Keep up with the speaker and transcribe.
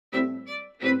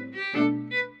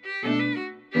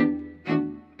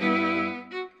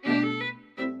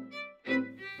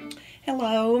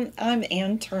Hello, I'm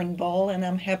Ann Turnbull, and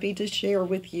I'm happy to share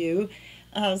with you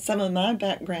some of my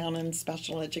background in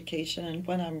special education and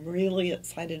what I'm really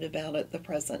excited about at the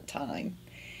present time.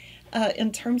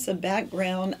 In terms of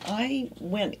background, I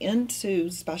went into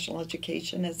special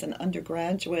education as an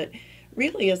undergraduate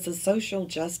really as a social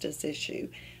justice issue.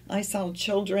 I saw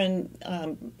children,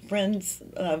 friends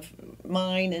of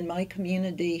mine in my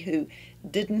community who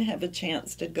didn't have a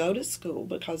chance to go to school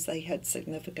because they had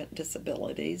significant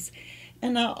disabilities.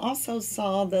 And I also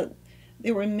saw that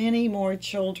there were many more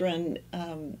children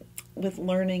with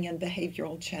learning and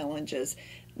behavioral challenges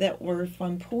that were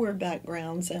from poor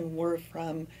backgrounds and were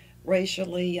from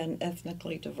racially and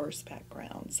ethnically diverse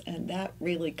backgrounds. And that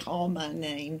really called my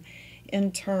name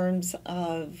in terms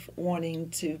of wanting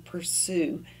to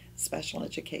pursue special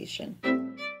education.